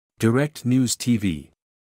Direct News TV.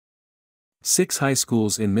 6 high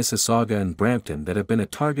schools in Mississauga and Brampton that have been a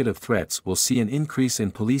target of threats will see an increase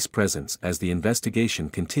in police presence as the investigation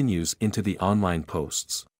continues into the online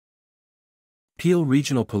posts. Peel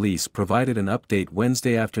Regional Police provided an update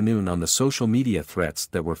Wednesday afternoon on the social media threats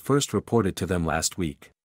that were first reported to them last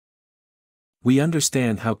week. "We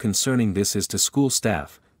understand how concerning this is to school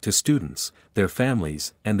staff, to students, their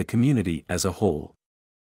families, and the community as a whole.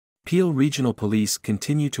 Peel Regional Police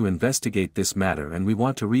continue to investigate this matter, and we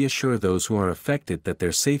want to reassure those who are affected that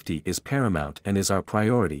their safety is paramount and is our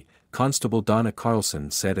priority," Constable Donna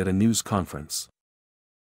Carlson said at a news conference.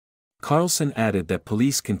 Carlson added that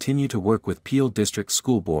police continue to work with Peel District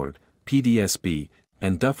School Board, PDSB,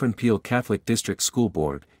 and Dufferin Peel Catholic District School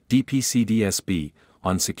Board, DPCDSB,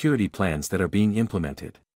 on security plans that are being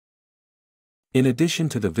implemented. In addition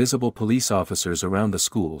to the visible police officers around the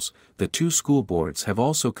schools, the 2 school boards have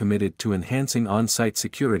also committed to enhancing on-site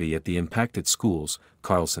security at the impacted schools,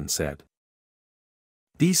 Carlson said.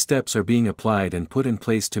 "These steps are being applied and put in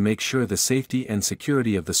place to make sure the safety and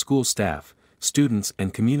security of the school staff, students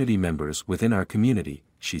and community members within our community,"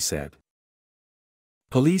 she said.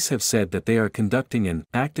 Police have said that they are conducting an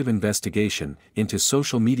active investigation into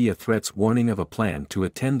social media threats, warning of a plan to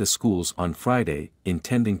attend the schools on Friday,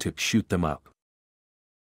 intending to shoot them up.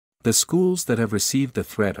 The schools that have received the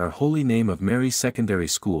threat are Holy Name of Mary Secondary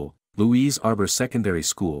School, Louise Arbor Secondary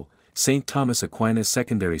School, St. Thomas Aquinas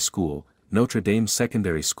Secondary School, Notre Dame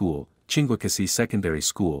Secondary School, Chinguacasi Secondary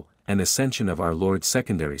School, and Ascension of Our Lord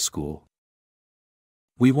Secondary School.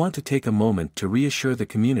 "We want to take a moment to reassure the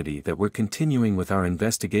community that we're continuing with our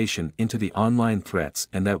investigation into the online threats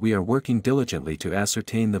and that we are working diligently to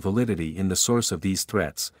ascertain the validity in the source of these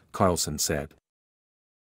threats," Carlson said.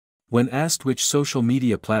 When asked which social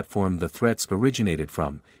media platform the threats originated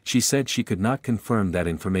from, she said she could not confirm that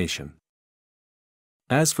information.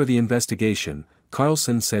 As for the investigation,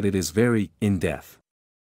 Carlson said it is very in-depth.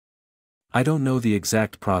 "I don't know the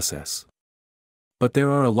exact process. But there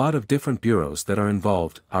are a lot of different bureaus that are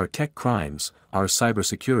involved, our tech crimes, our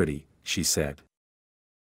cybersecurity," she said.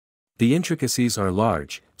 "The intricacies are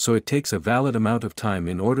large, so it takes a valid amount of time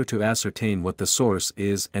in order to ascertain what the source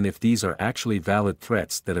is and if these are actually valid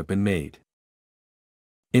threats that have been made."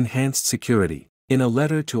 Enhanced security. In a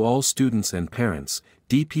letter to all students and parents,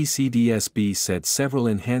 DPCDSB said several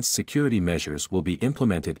enhanced security measures will be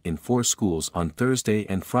implemented in 4 schools on Thursday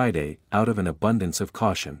and Friday, out of an abundance of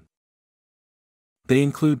caution. They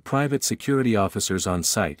include private security officers on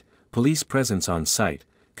site, police presence on site,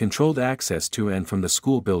 controlled access to and from the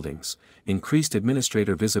school buildings, increased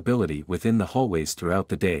administrator visibility within the hallways throughout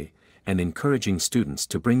the day, and encouraging students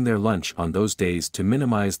to bring their lunch on those days to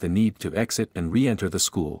minimize the need to exit and re-enter the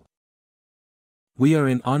school. "We are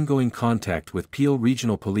in ongoing contact with Peel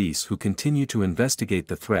Regional Police, who continue to investigate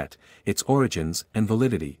the threat, its origins and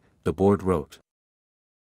validity," the board wrote.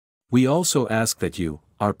 "We also ask that you,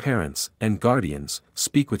 our parents and guardians,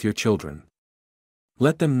 speak with your children.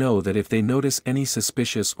 Let them know that if they notice any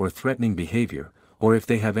suspicious or threatening behavior, or if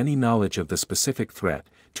they have any knowledge of the specific threat,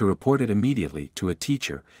 to report it immediately to a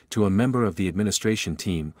teacher, to a member of the administration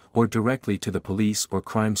team, or directly to the police or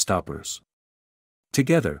Crime Stoppers.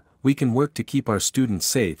 Together, we can work to keep our students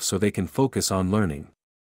safe so they can focus on learning.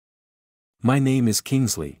 My name is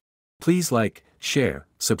Kingsley. Please like, share,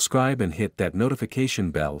 subscribe and hit that notification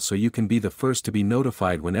bell so you can be the first to be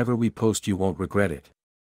notified whenever we post. You won't regret it."